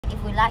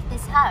if we like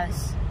this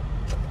house,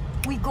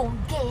 we gonna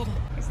get it.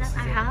 Is that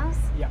our house?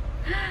 Yeah.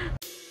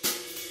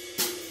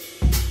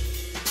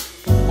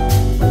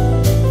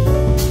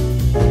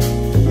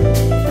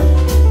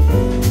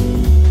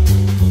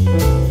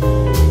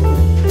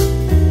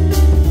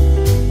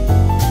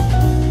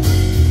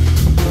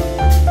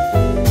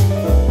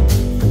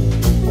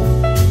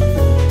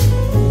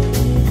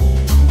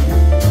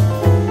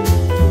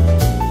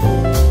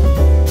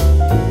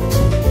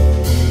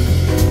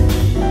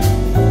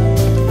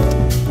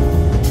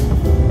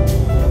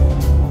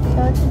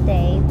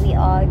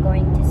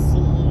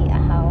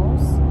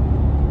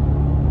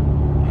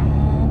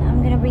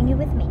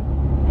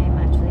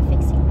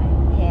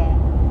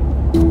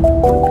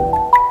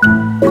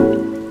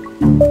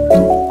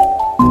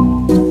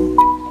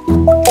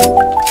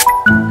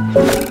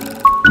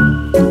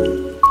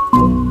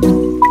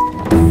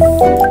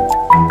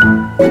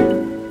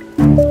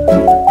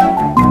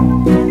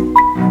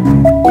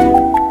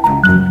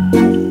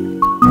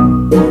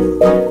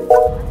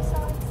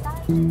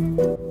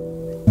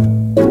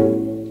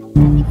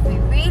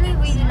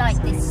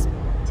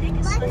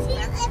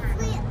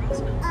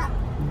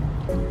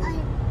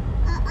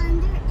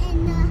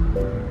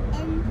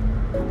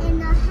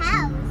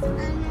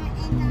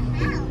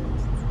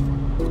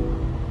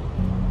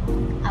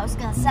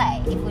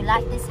 Say, if we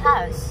like this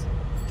house,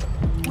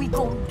 we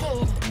gonna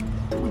get it.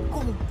 We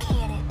gonna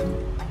get it.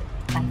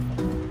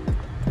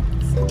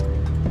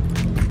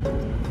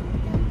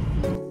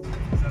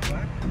 Is that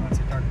black? Oh, it's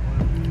a dark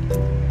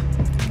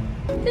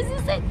blue. This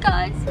is it,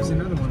 guys. There's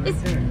another one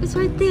right there. It's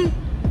right there.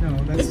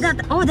 No, that's... Is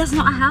that? Oh, that's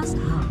not a house.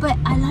 No. But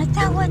I like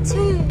that one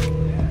too.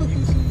 Yeah,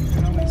 here's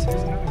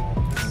another one.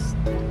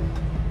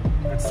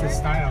 That's the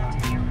style.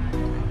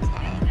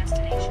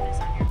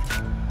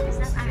 Is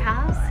that our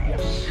house?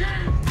 Yeah.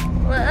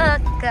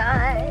 Look,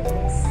 guys.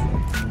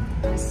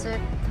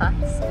 I'm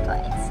super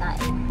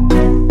excited.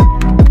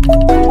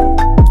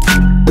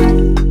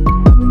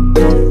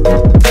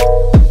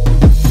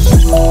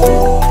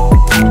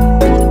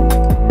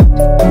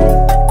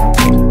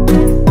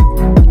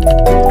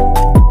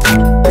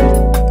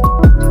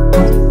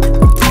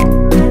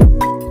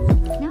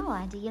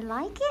 Noah, do you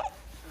like it?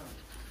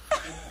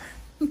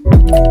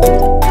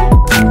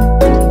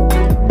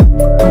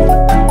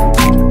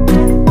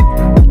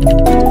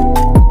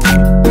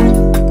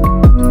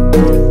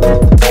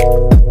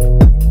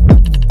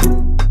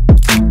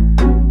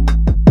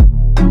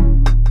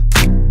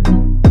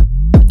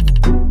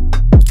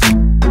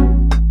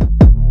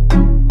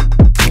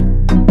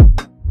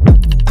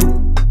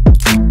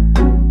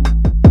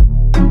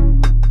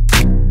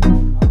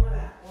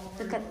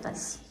 Look at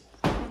this.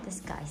 Look at this,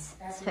 guys.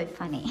 It's so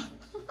funny.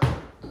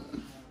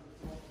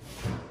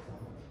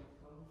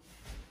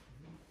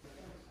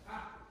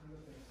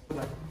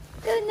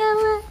 Go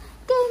Noah!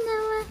 Go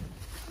Noah!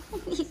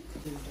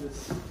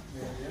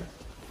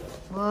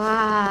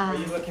 Wow. Are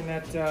you looking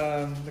at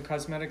the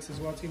cosmetics as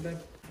well too, babe?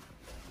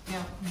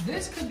 Now,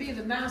 this could be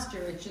the master,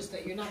 it's just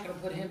that you're not going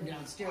to put him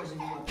downstairs in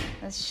your room.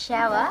 The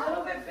shower. A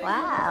little bit bigger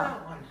Wow. than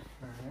that one.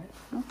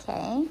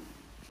 Alright. Okay.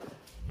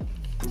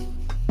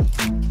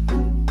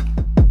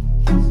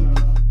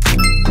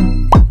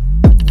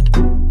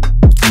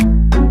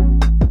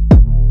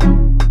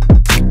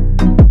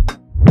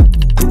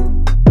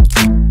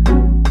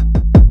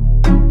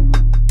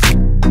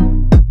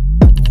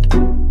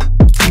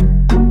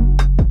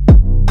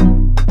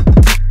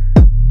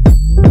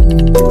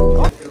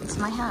 It's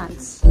my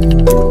hands.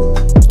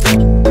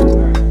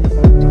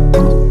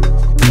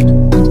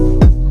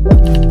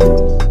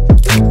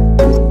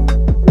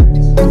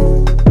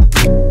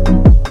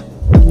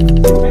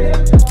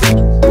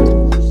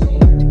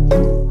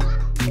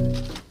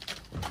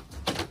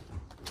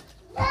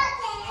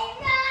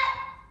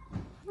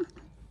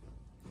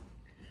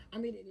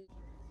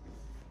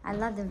 I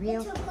love the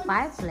real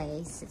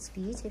fireplace. It's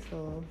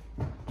beautiful.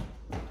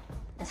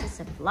 This is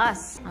a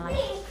plus. I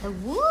like the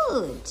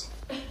wood.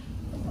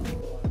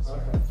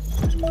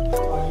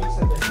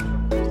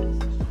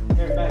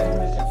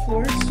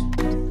 Floors?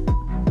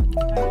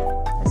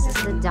 This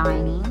is the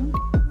dining.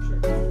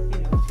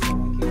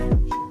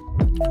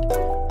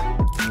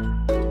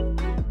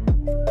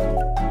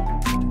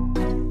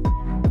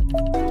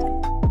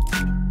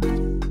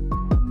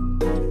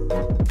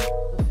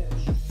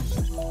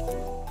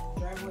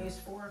 Driveway is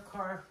for a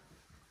car.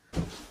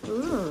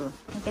 Ooh,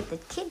 look at the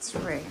kids'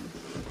 room.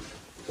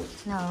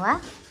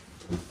 Noah,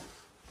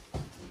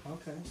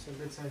 Okay, so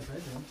good sized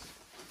bedrooms.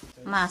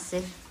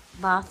 massive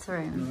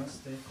bathroom. No,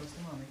 stay close to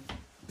mommy.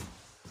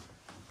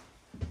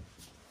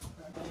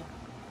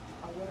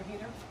 Hot water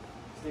heater.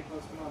 Stay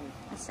close to mommy.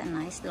 That's a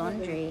nice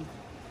laundry.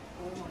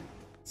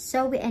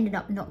 So we ended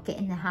up not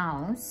getting the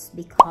house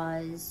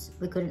because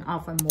we couldn't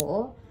offer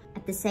more.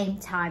 At the same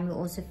time, we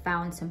also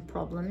found some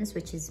problems,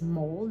 which is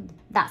mold.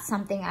 That's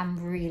something I'm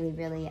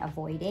really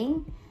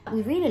avoiding.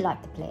 We really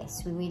like the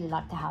place. We really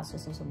like the house.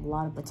 There's a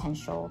lot of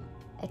potential,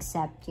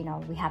 except, you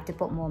know, we have to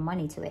put more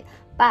money to it.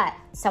 But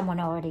someone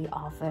already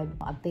offered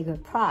a bigger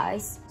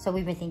price. So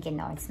we were thinking,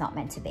 no, it's not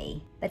meant to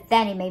be. But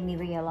then it made me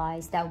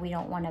realize that we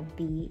don't want to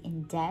be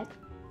in debt.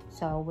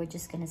 So we're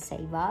just gonna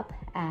save up,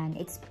 and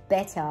it's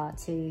better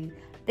to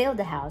build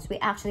a house. We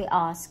actually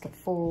ask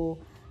for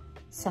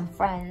some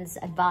friends'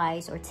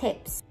 advice or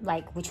tips,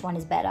 like which one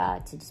is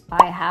better, to just buy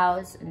a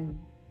house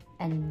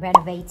and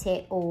renovate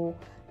it, or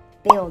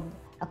build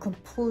a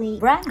complete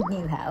brand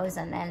new house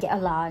and then get a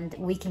land.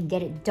 We can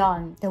get it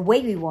done the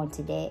way we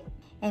wanted it.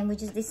 And we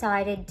just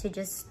decided to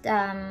just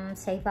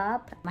save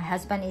up. My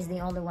husband is the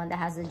only one that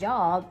has a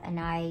job, and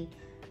I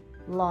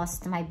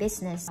lost my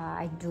business.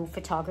 I do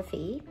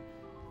photography,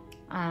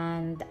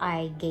 and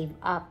I gave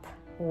up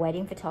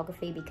wedding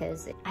photography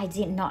because I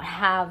did not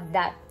have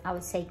that, I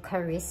would say,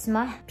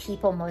 charisma.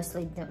 People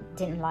mostly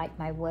didn't like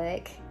my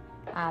work.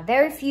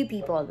 Very few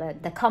people,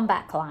 the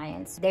comeback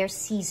clients, they're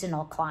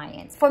seasonal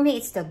clients. For me,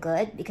 it's still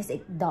good because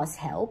it does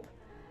help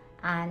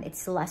and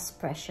it's less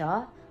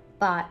pressure.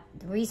 But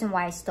the reason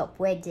why I stopped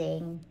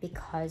wedding,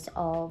 because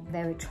of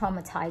very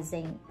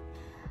traumatizing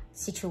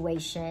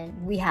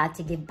situation. We had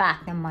to give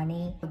back the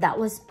money. That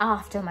was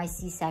after my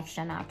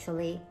C-section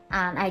actually,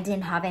 and I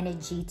didn't have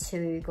energy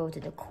to go to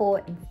the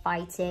court and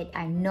fight it.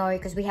 I know,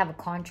 because we have a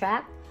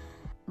contract,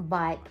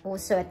 but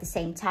also at the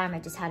same time I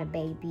just had a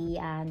baby,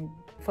 and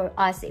for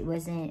us it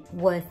wasn't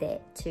worth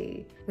it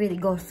to really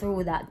go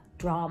through that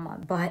drama.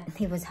 But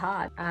it was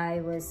hard.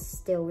 I was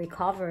still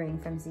recovering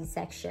from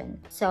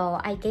C-section, so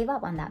I gave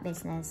up on that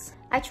business.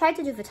 I tried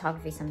to do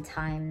photography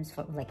sometimes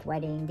for like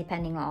wedding,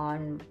 depending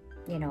on,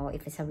 you know,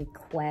 if it's a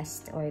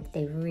request or if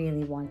they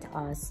really want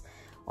us,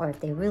 or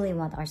if they really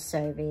want our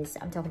service.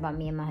 I'm talking about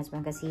me and my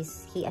husband,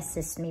 because he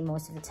assists me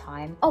most of the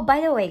time. Oh, by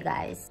the way,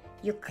 guys,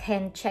 you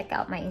can check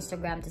out my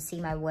Instagram to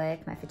see my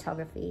work, my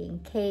photography, in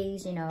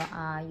case, you know,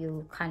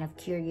 you're kind of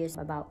curious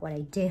about what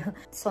I do.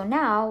 So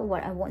now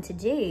what I want to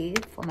do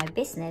for my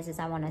business is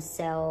I want to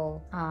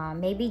sell,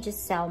 maybe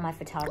just sell my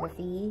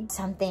photography,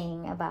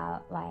 something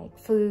about like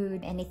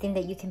food, anything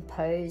that you can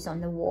pose on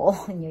the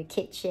wall in your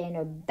kitchen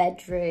or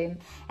bedroom.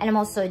 And I'm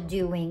also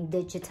doing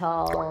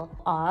digital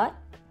art,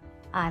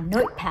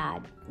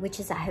 notepad, which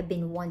is I have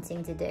been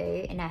wanting to do,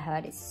 and I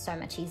heard it's so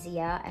much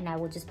easier, and I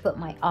will just put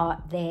my art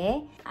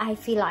there. I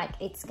feel like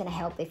it's gonna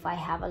help if I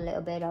have a little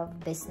bit of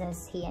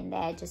business here and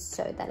there, just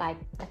so that I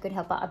could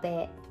help out a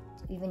bit,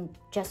 even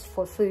just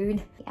for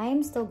food. I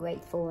am still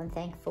grateful and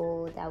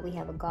thankful that we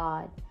have a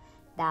God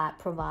that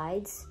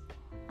provides,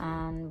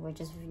 and we're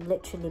just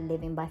literally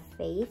living by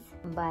faith,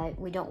 but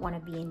we don't want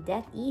to be in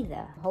debt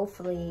either.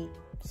 Hopefully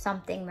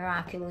something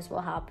miraculous will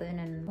happen,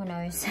 and who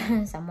knows,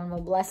 someone will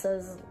bless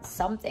us,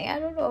 something, I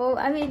don't know.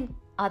 I mean,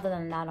 other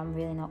than that, I'm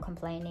really not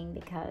complaining,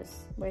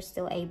 because we're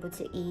still able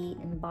to eat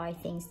and buy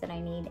things that I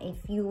need.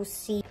 If you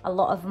see a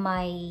lot of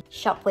my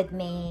shop with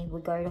me,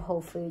 we go to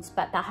Whole Foods,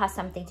 but that has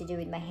something to do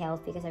with my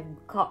health, because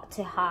I've got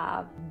to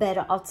have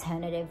better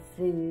alternative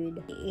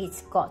food.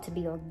 It's got to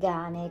be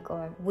organic,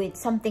 or with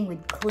something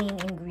with clean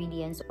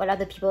ingredients. What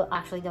other people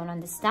actually don't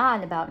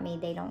understand about me,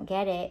 they don't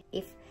get it.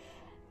 If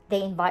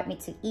they invite me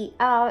to eat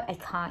out, I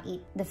can't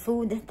eat the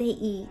food that they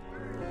eat.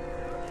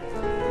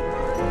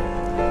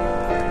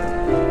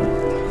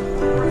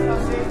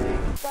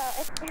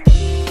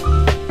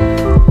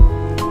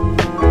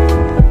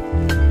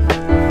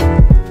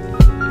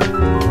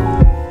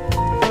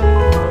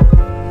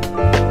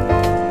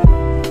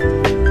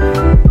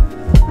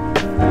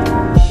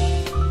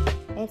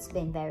 It's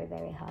been very,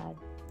 very hard,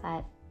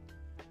 but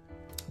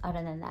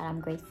other than that,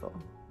 I'm grateful.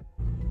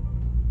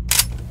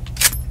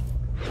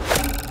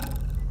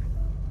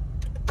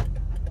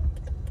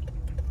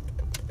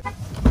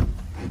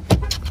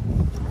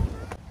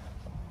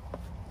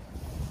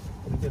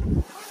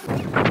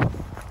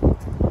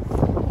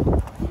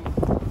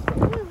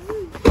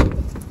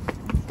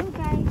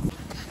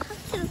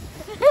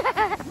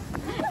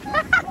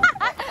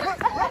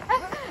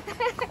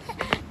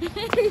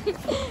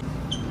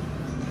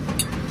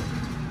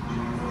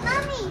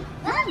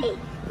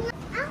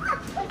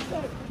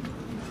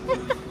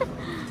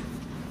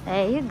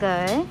 There you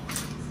go.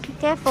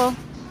 Careful.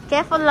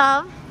 Careful,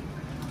 love.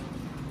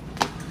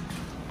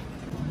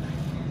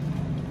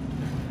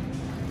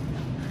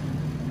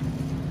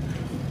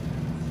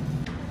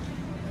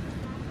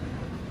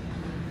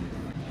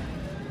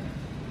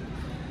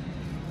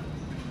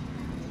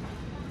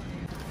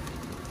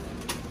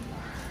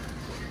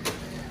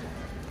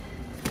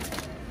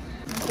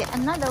 Get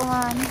another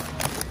one.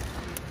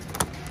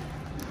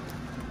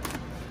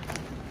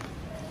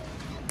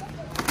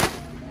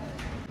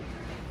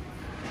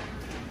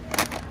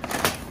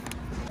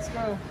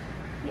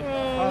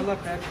 Yay. Oh,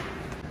 look, that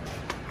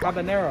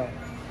habanero.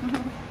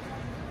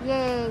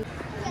 Yay.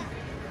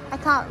 I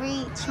can't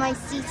reach my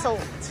sea salt.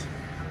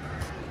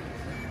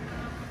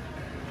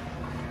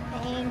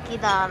 Thank you,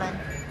 darling.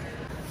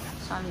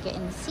 So I'm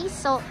getting the sea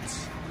salt.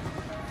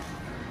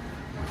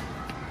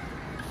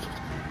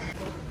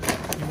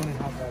 You want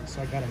to have that,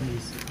 so I got a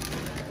niece.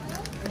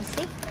 Let me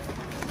see.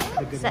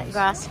 The good Is that niece.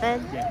 grass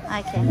fed? Yeah.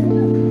 Okay.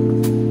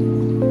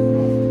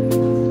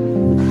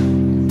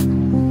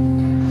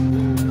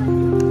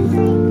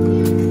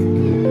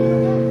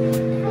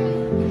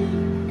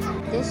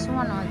 This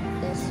one or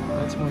this one?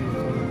 That's one.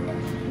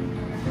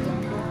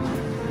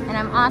 And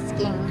I'm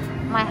asking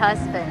my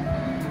husband.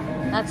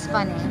 That's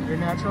funny. Your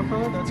natural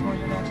color? That's more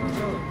your natural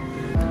color.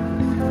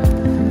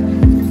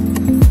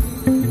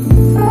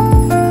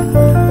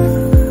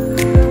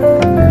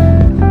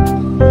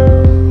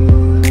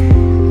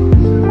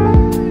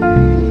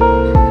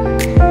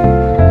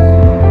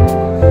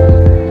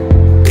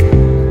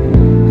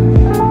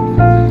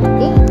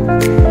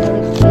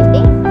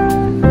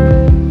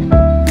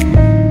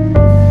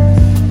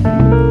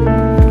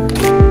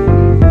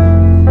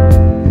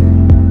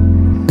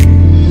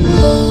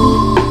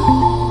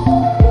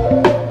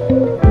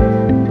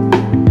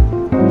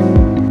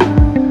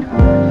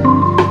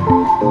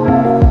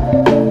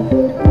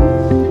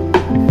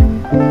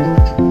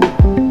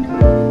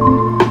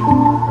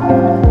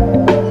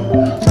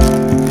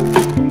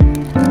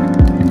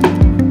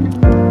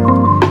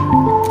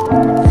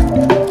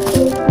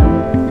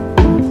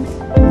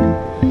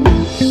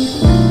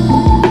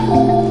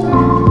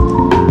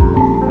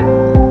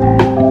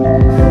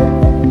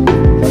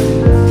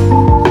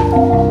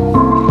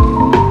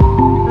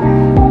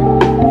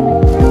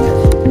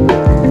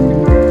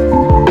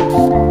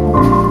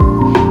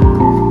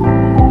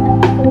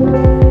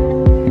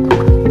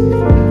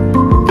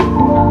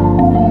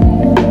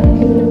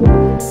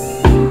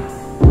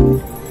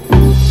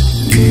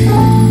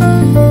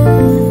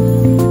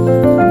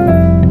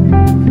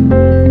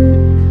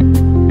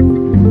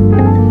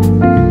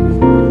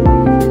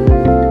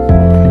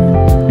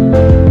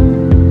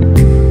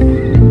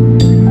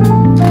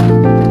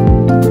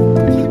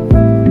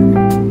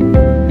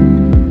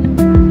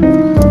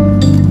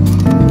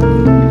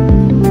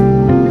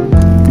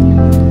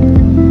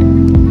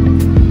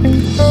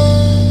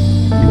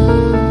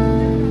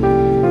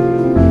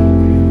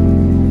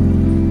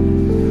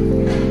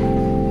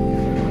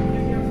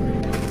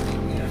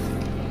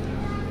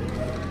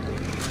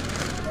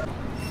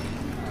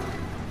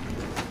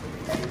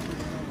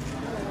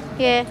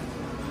 Here.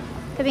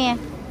 Come here.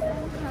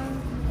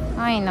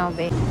 I know,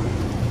 babe.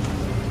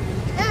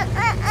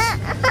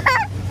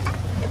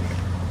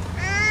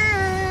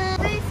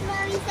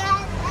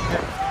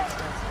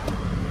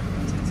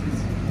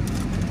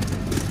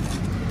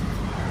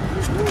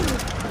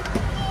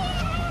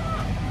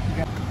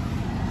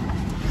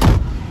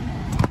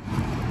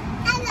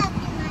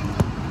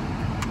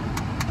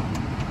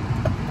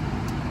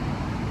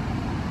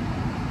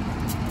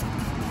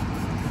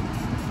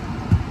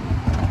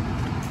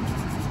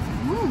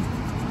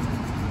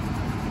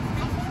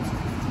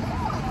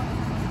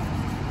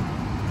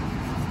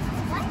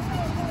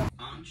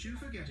 Aren't you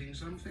forgetting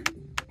something?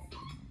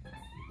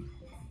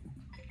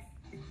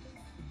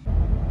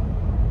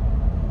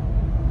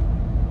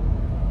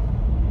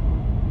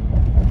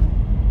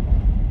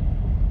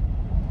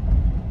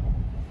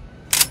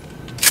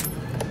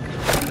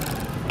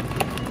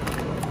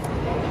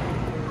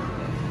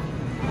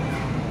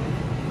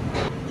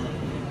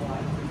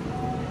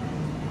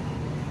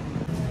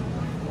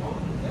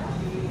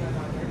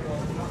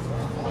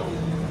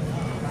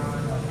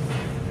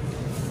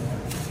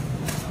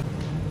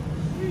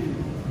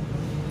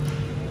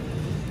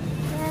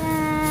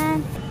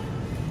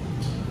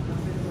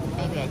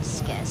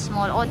 Just get a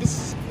small. Oh, this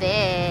is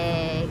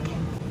big.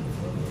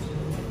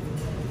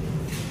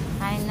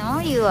 I know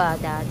you are,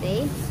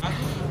 Daddy.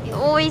 You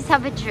always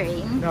have a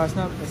dream. No, it's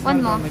not. It's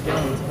One not more. about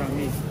Miguel. It's about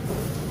me.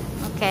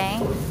 Okay.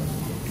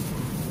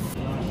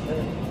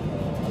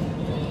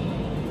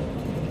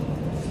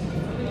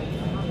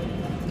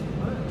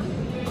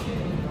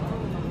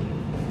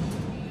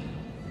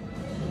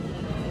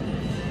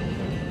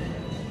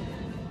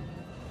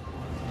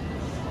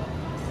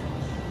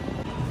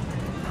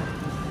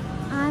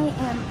 I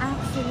am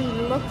actually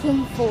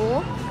looking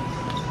for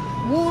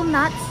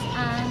walnuts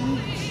and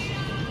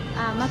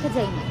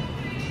macadamia.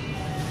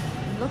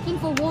 I'm looking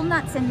for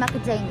walnuts and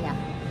macadamia.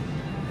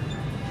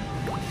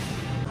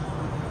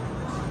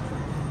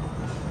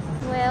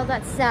 Well,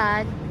 that's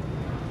sad.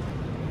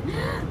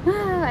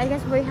 I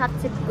guess we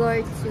have to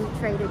go to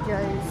Trader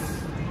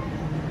Joe's.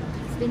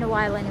 It's been a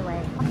while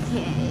anyway.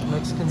 Okay.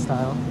 Mexican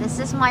style. This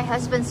is my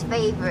husband's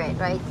favorite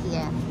right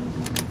here.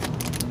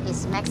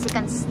 It's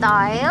Mexican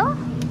style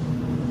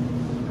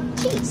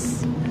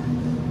cheese.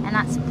 And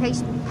that's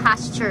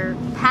pasture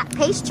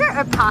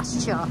or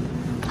pasture?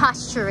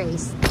 Pasture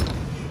raised.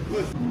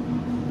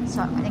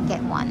 So I'm gonna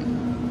get one.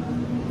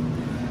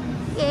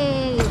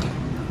 Yay!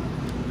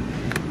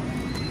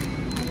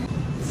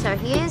 So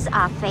here's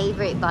our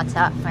favorite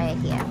butter right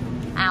here.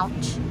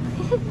 Ouch.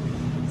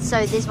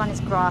 So this one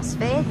is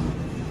grass-fed.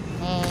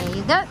 There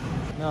you go.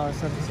 No,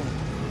 it's not the same.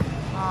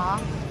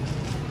 Aw.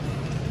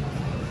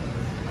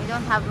 We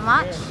don't have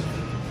much.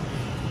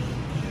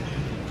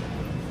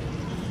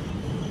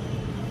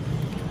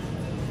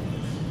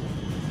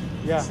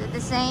 Yeah. Is it the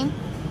same?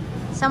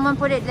 Someone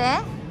put it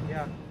there?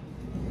 Yeah.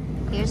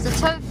 Here's the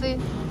tofu. Here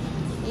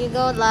you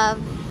go, love.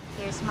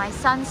 Here's my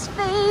son's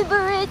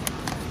favorite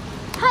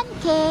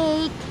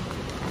pancake.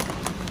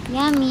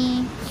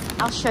 Yummy.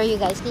 I'll show you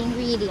guys the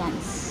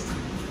ingredients.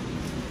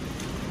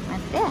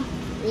 Right there.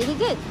 Really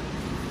good.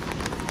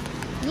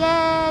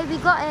 Yay, we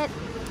got it.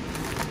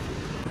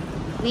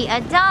 We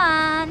are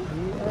done.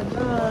 We are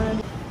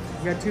done.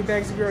 We got 2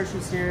 bags of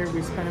groceries here.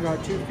 We spent about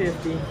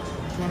 $250.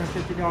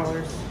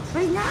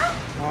 Right now?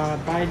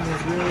 Biden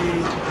is really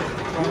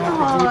going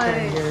off the deep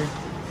end here.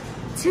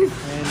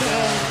 And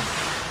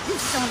This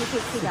is only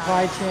 $50.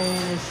 supply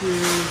chain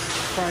issues,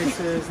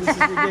 prices. This is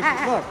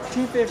ridiculous. Look,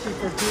 $250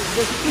 for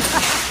this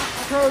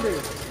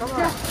produce. Come on.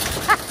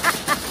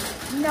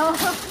 No.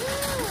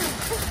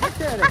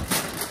 Look at it.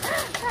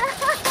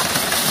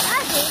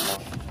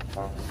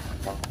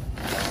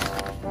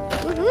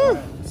 Woohoo!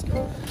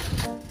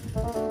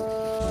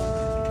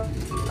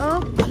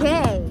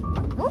 Okay.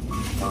 Oop.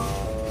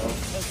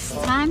 It's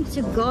time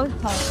to go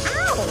home.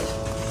 Ow!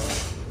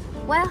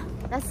 Well,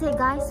 that's it,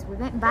 guys. We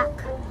went back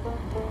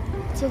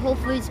to Whole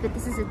Foods, but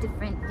this is a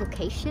different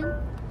location.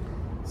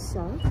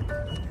 So,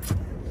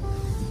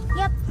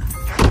 yep.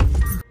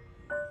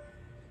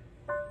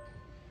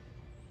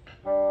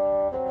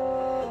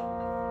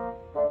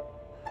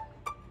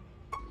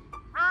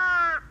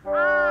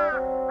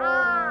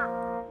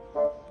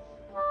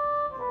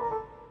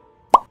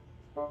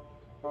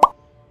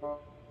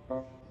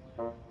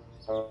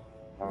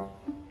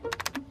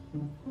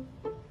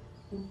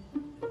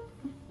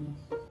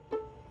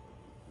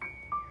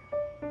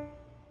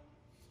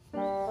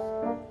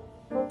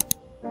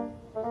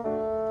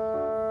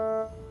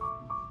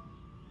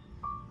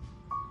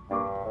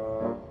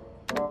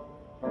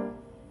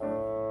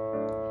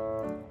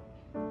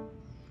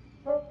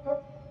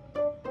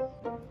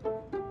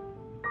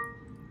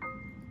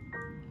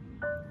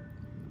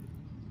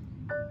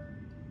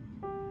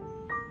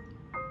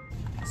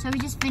 So we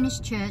just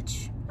finished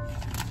church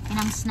and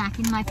I'm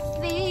snacking my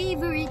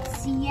favorite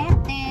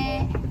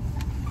siete.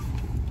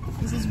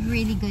 This is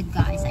really good,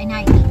 guys, and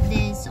I eat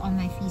this on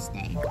my feast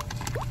day,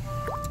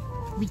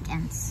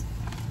 weekends.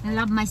 I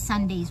love my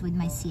Sundays with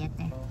my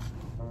siete.